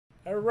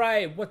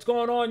Alright, what's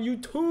going on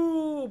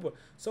YouTube?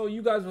 So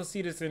you guys will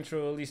see this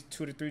intro at least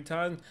 2 to 3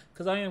 times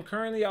because I am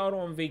currently out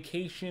on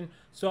vacation,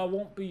 so I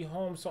won't be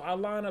home. So I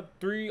line up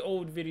 3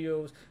 old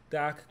videos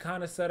that I could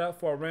kind of set up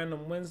for a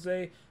random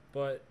Wednesday,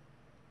 but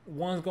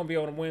one's going to be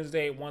on a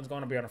Wednesday, one's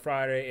going to be on a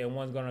Friday, and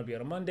one's going to be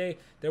on a Monday.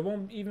 There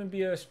won't even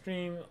be a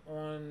stream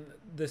on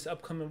this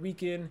upcoming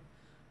weekend,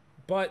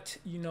 but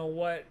you know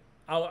what?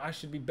 I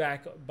should be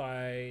back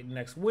by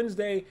next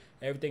Wednesday.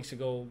 Everything should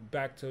go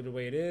back to the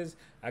way it is.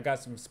 I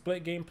got some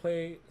split gate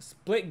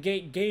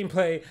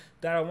gameplay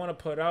that I want to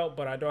put out,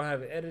 but I don't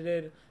have it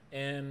edited.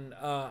 And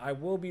I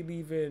will be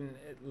leaving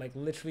like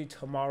literally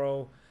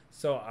tomorrow,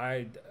 so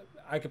I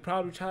could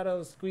probably try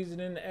to squeeze it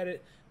in the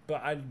edit,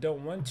 but I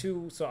don't want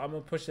to. So I'm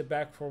gonna push it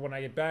back for when I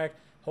get back.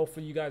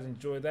 Hopefully you guys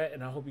enjoy that,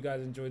 and I hope you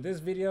guys enjoy this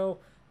video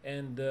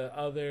and the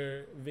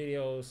other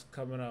videos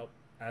coming up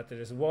after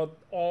this. Well,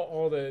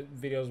 all the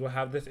videos will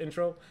have this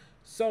intro,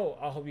 so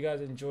I hope you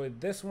guys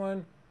enjoyed this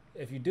one.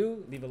 If you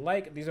do, leave a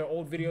like. These are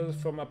old videos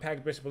from my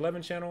Pack Bishop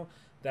 11 channel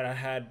that I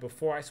had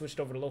before I switched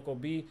over to Loco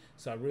B,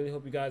 so I really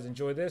hope you guys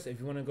enjoy this. If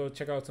you want to go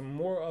check out some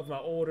more of my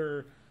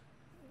older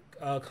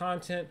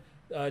content,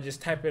 just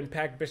type in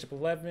Pack Bishop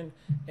 11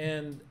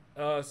 and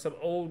some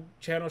old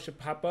channels should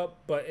pop up,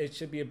 but it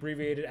should be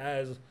abbreviated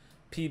as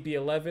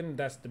PB11.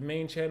 That's the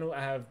main channel.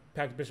 I have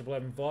Pack Bishop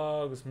 11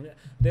 vlogs.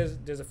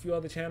 There's a few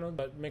other channels,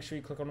 but make sure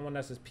you click on the one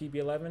that says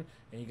PB11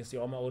 and you can see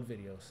all my old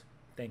videos.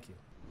 Thank you.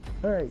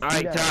 All right,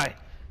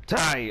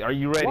 Ty, are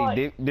you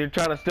ready? They're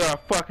trying to steal our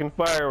fucking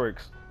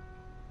fireworks.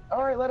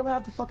 All right, let them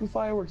have the fucking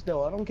fireworks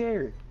though. I don't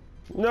care.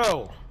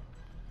 No.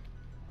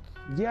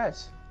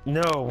 Yes.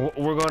 No,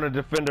 we're gonna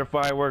defend our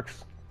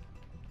fireworks.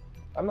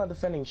 I'm not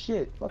defending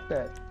shit. Fuck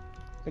that.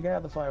 They can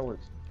have the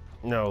fireworks.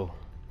 No.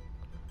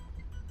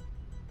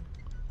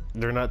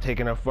 They're not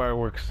taking our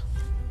fireworks.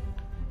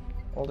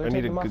 Well, they're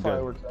taking my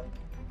fireworks then.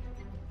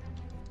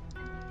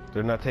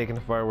 They're not taking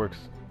the fireworks.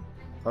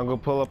 I'm gonna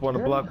pull up on the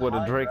block with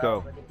a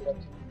Draco.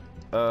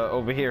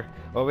 Over here,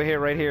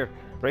 right here.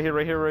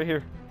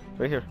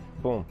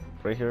 Boom,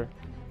 right here.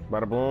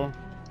 Bada boom.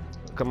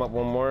 Come up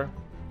one more.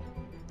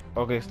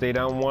 Okay, stay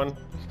down one.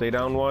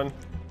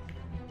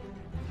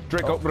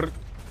 Draco. Oh.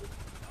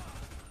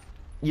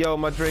 Yo,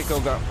 my Draco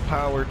got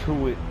power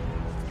to it.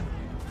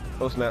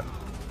 Oh snap.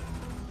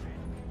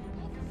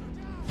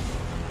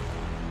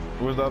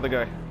 Where's the other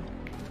guy?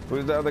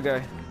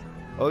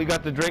 Oh, you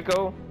got the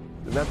Draco?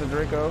 Is that the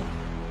Draco?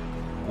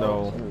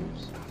 No.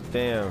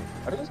 Damn.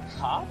 Are these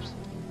cops?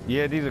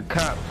 Yeah, these are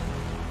cops.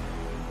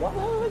 Why the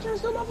hell are they trying to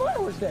steal my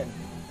fireworks then?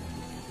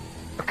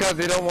 Because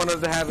they don't want us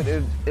to have it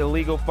as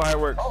illegal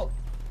fireworks. Oh.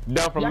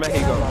 Down from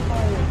Mexico.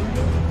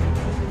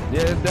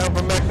 Yeah, it's down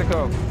from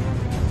Mexico.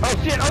 Oh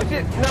shit,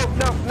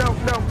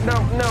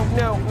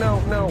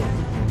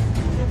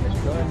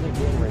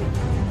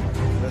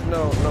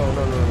 No. No.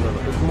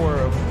 It's more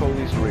of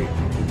police rape.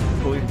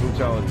 Police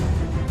brutality.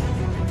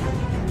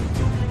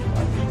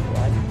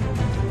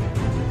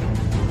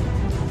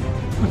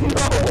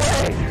 No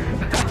way!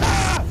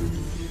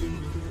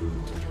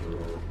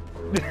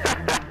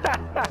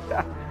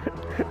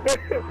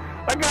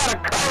 I got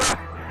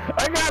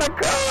a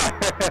car!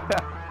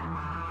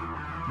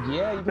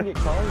 Yeah, you can get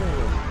cars in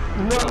this.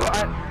 No,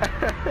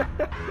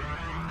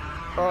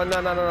 Oh,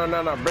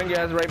 no. Bring your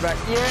ass right back.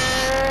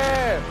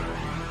 Yeah!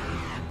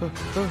 Y'all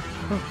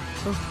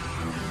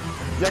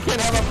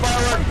can't have a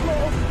firework.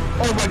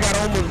 Oh my god, I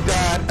almost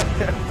died.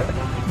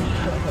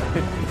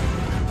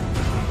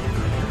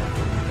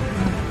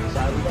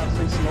 Sorry, we got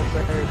free smoke for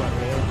everybody,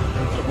 man.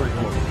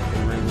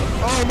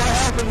 Oh, my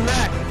health is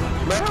maxed.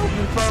 My health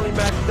is finally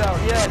maxed out.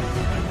 Yes.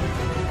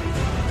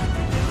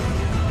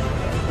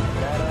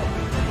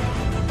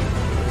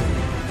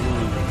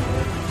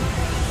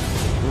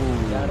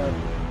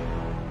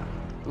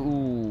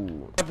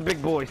 Ooh. That's the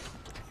big boys.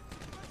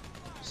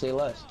 Say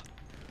less.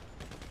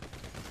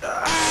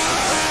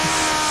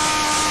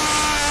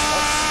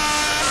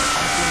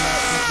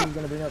 He's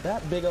gonna bring up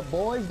that big up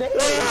boys.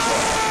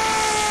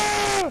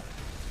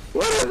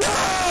 What is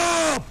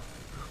up?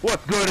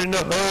 What's good in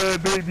the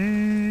hood,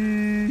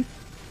 baby?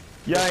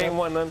 Y'all ain't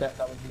want none.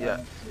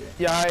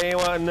 Y'all ain't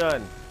want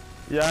none.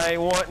 Y'all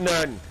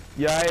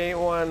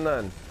ain't want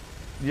none.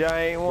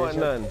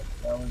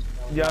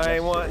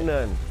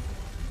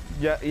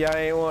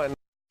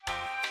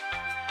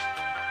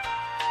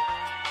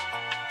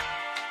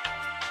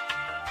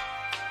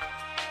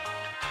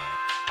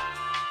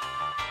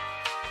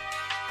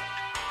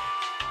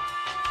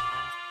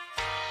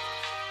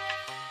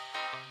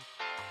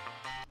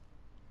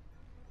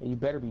 You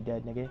better be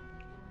dead, nigga.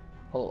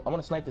 Hold, I'm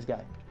gonna snipe this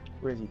guy.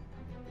 Where is he?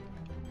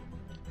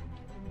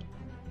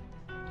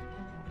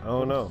 I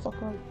don't know.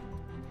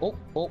 Oh,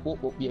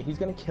 yeah, he's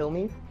gonna kill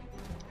me.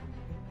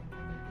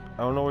 I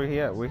don't know where he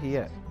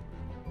at.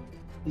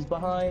 He's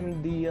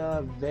behind the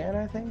van,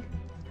 I think.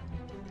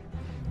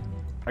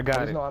 I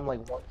got it. No, I'm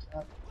like one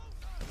shot.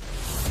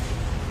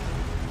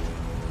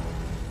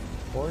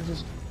 Or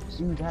just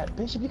do that.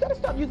 Bishop, you gotta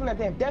stop using that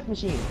damn death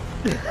machine.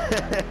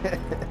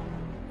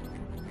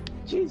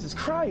 Jesus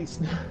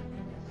Christ.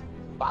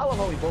 I love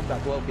how we both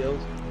got 12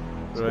 kills.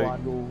 Right.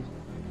 Squad goals.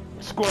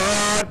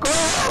 Squad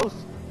goals!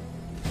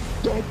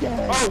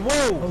 Oh,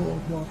 whoa! Oh,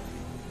 no.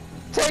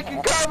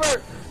 Taking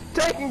cover!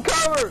 Taking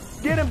cover!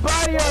 Getting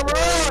body armor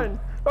on!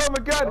 Oh my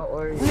god!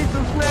 Need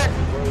some snacks!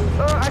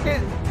 I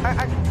can't.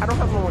 I don't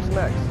have no more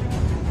snacks.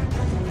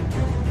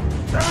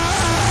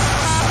 Ah!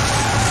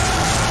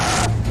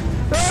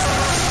 Ah!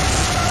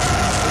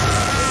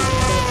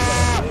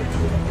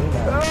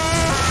 Ah!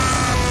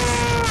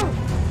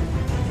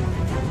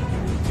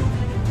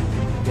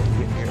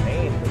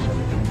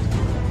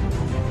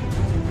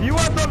 You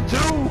want them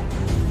too?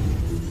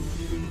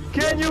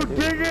 Can you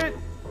dig it?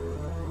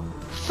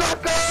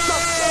 Sucker!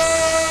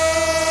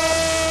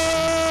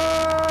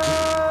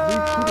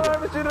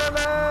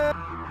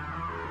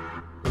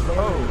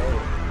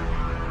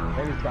 Oh.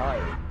 And he's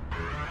died.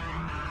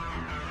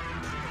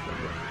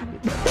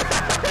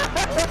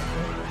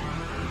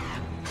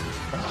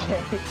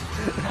 Okay.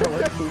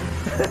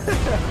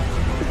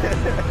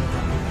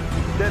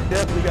 That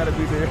definitely gotta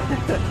be there.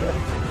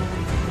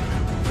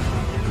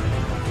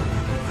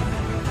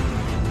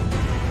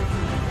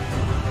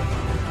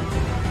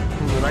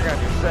 I got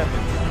the 7.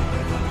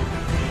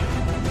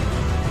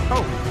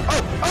 Oh,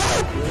 oh,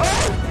 oh, oh,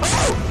 oh, oh,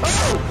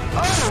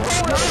 oh,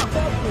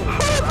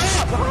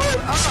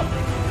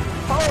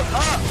 hold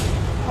up,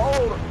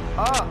 hold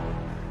up.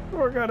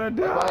 We're gonna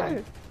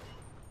die.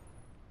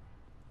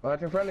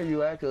 Right in front of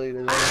you, actually.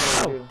 There's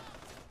nothing to do.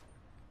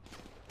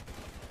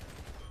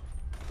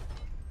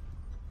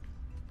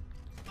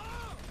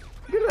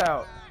 Get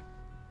out.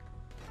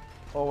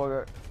 Oh my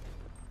god.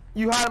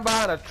 You hiding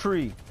behind a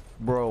tree,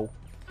 bro.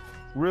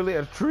 Really,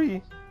 a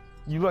tree?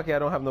 You lucky I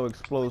don't have no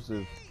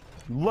explosive.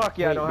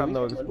 Lucky I don't have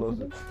no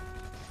explosive.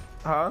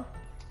 Huh?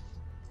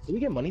 Did we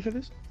get money for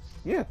this?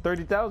 Yeah,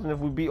 30,000 if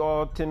we beat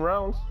all 10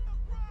 rounds.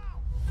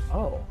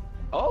 Oh.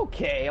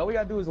 Okay, all we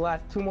gotta do is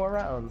last 2 more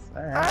rounds.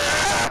 Alright.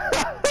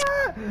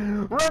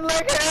 Run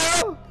like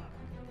hell!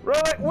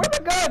 Run like, where's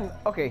the gun?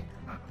 Okay.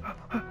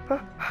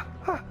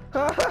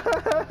 Oh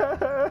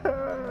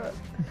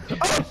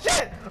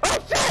shit! Oh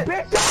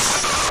shit!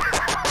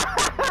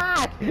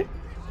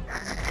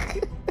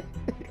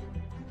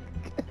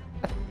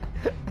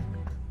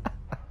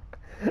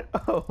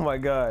 Oh my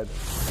god.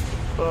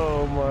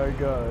 Oh my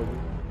god.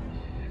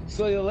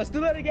 So yo, let's do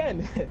that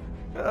again.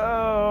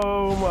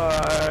 Oh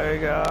my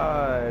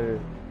god.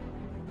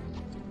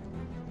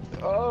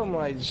 Oh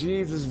my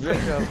Jesus,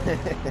 Bishop.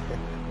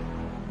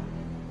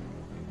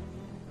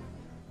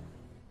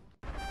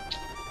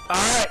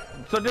 Alright,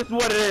 so this is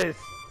what it is.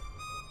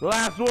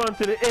 Last one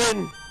to the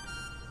end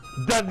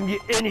doesn't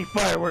get any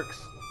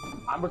fireworks.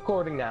 I'm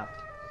recording now.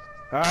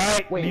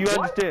 Alright, do you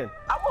understand?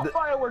 I want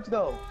fireworks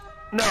though.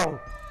 No.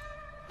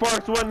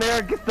 First one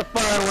there gets the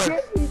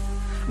fireworks.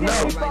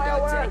 No.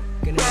 Fireworks.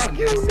 Fuck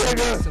you,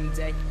 nigga.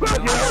 Fuck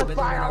you.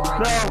 No.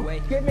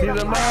 These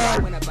are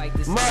mine.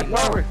 My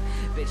fireworks.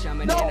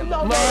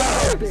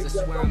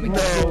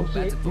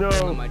 No.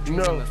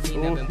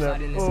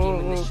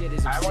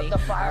 I want the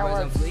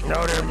fireworks.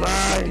 No, they're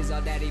mine.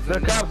 The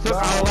cops took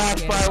our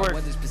last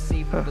fireworks.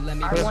 I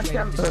want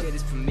them.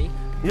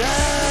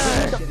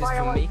 Yeah! The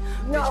fireworks.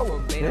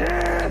 No.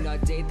 Yeah! Hey!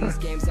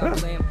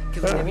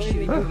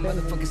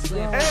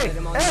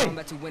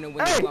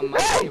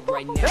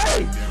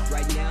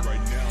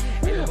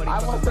 I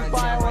want the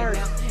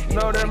fireworks.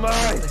 No, they're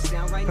mine.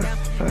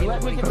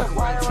 Let me get the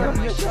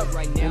fireworks.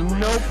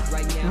 Nope.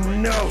 No.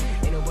 No.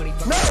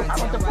 I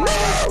want the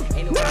fireworks.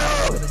 No.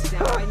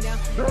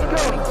 Go.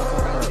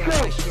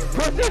 Push it.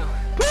 Push it.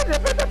 Put the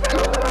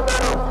pedal to the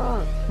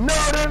metal. No,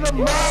 they're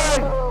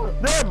mine.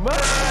 They're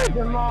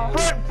mine.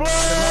 Front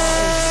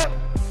flip.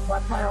 Oh, I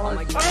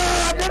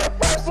did a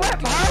front flip,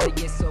 huh?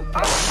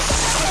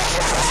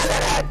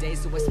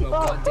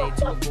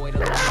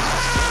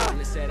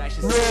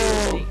 No.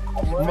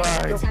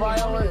 Mine.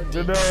 No.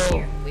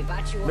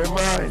 They're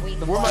mine.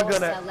 Where am I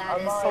gonna?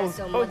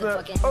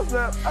 Oh snap. Oh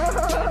snap.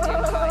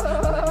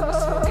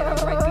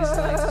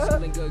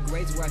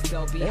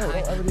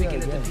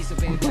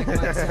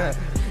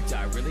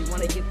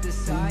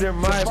 They're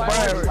my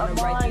fireworks.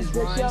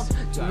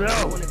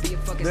 No,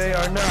 they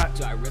are not.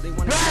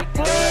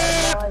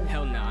 Backflip!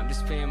 Hell no, I'm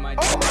just paying my.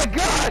 Oh my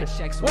god!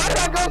 Why did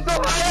I go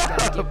so high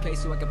up? Get paid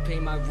so I can pay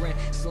my rent.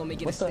 Slow me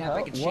get a snap,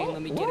 I can chain.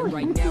 Let me get it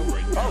right now.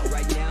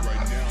 Right now.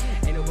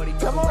 Ain't nobody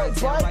Come on,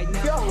 bud. right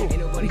now. Go. Ain't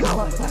nobody Go.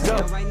 right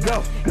now.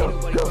 Go. Ain't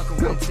nobody fucking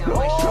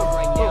right town like shit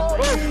right now.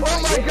 Oh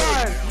my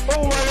god!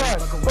 Oh my god!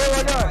 Oh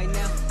my god!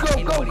 Go,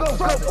 go, go, go,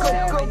 go,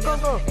 go, go,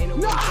 go!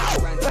 No!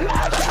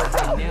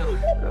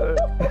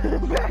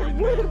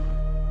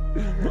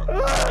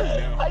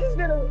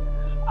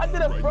 I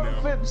did a front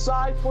flip,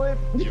 side flip.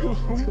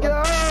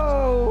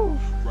 Go!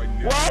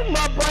 Why is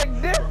my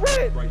bike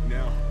different? Right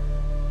now.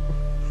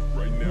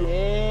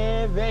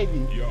 Yeah, baby.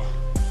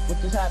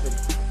 What just happened?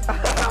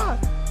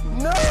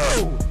 No!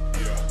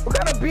 What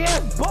kind of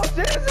BS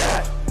bullshit is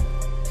that?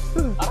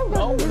 I don't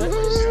know.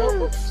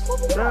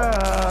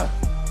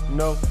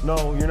 No,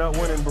 no, you're not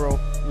winning, bro.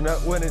 You're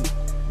not winning.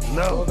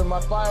 No. Those are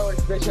my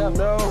fireworks, Bishop.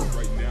 No.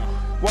 Right now.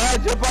 Why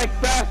is your bike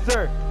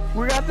faster?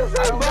 We got the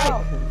same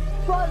bike.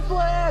 Front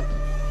flip!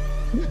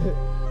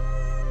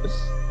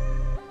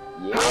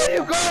 Yeah. How are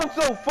you going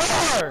so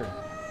far?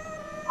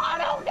 I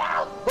don't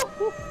know!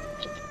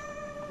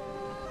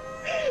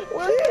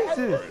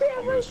 Jesus!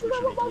 I'm gonna switch it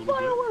up a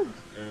little bit.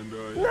 And,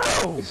 No!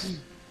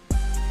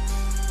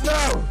 No!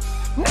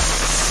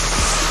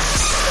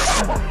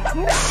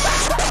 No!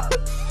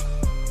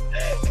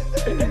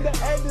 And the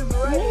end is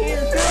right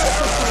here.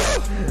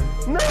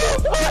 No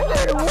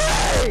fucking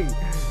way!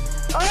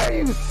 Are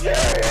you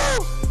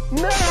serious?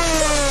 No!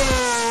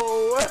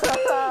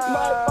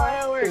 My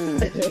fireworks!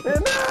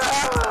 No!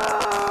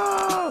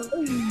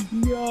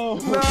 Yo!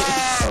 No!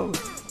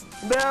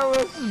 That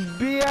was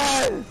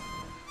BS!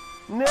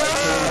 No!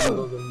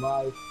 Those are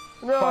my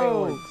No!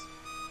 fireworks.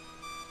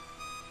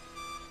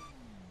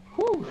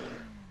 Whew.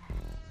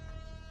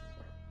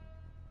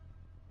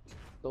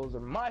 Those are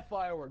my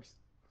fireworks.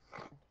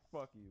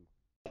 Fuck you.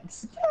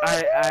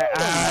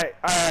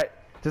 Alright.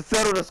 To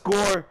settle the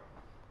score,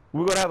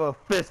 we're gonna have a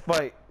fist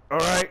fight,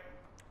 alright?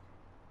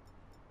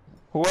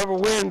 Whoever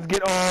wins,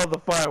 get all the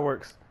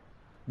fireworks.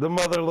 The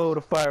mother load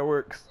of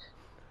fireworks.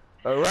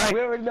 Alright? We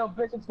already know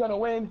Bishop's gonna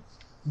win,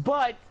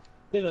 but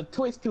there's a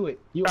twist to it.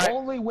 You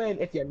only win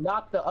if you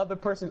knock the other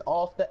person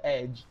off the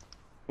edge.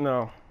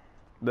 No.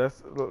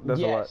 That's a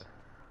lot.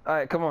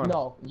 Alright, come on.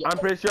 No. I'm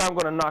pretty sure I'm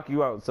gonna knock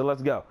you out, so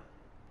let's go.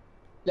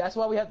 That's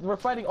why we're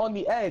fighting on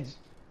the edge.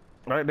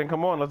 Alright, then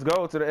come on, let's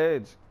go to the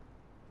edge.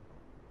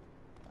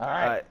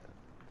 Alright.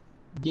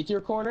 Get your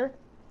corner,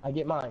 I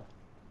get mine.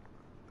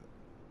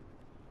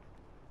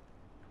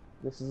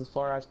 This is as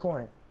far as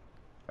corner.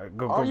 Alright,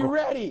 go, Are you go.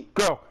 ready?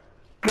 Go!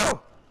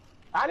 Go!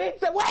 I didn't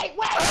say wait!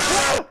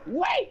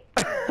 Wait!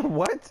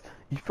 What?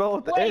 You fell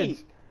off the Wait.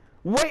 edge.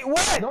 Wait,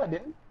 what? No, I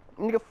didn't.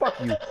 Nigga, fuck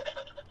you.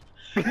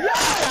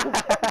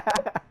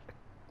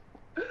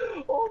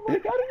 Oh my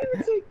god, I didn't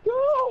even say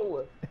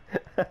go!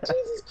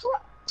 Jesus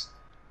Christ!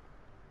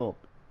 Oh.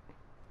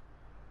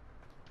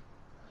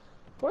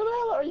 Where the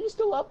hell are you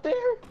still up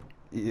there?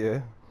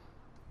 Yeah.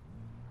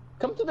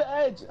 Come to the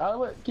edge.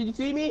 Can you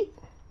see me?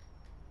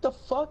 The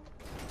fuck?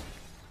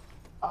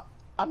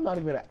 I'm not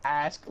even gonna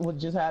ask what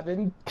just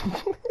happened.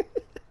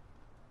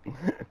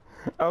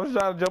 I was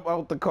trying to jump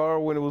out the car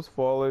when it was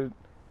falling.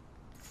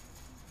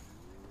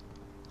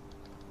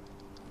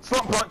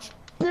 Slump punch!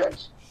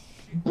 Bitch!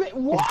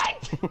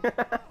 What?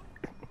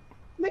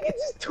 Nigga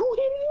just two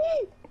hit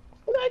me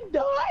and I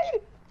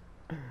died?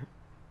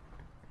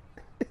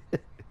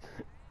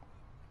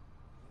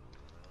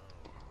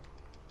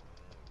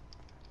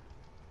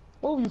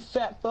 Move, you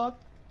fat fuck.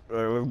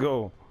 Alright, let's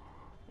go.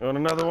 On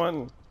another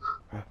one.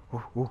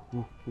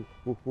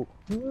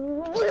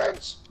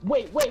 Bitch!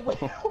 Wait. This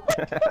is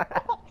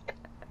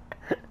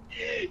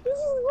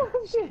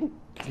bullshit.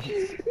 This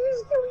is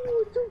killing you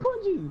with 2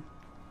 punches.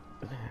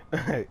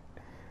 Alright.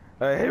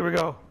 Alright, here we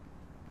go.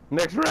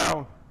 Next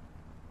round.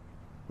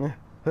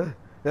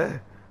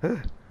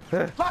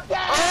 Fuck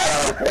that!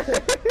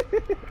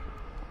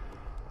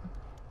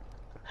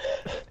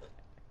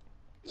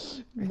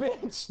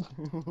 Bitch!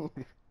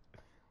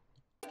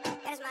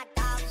 That's my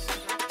dog.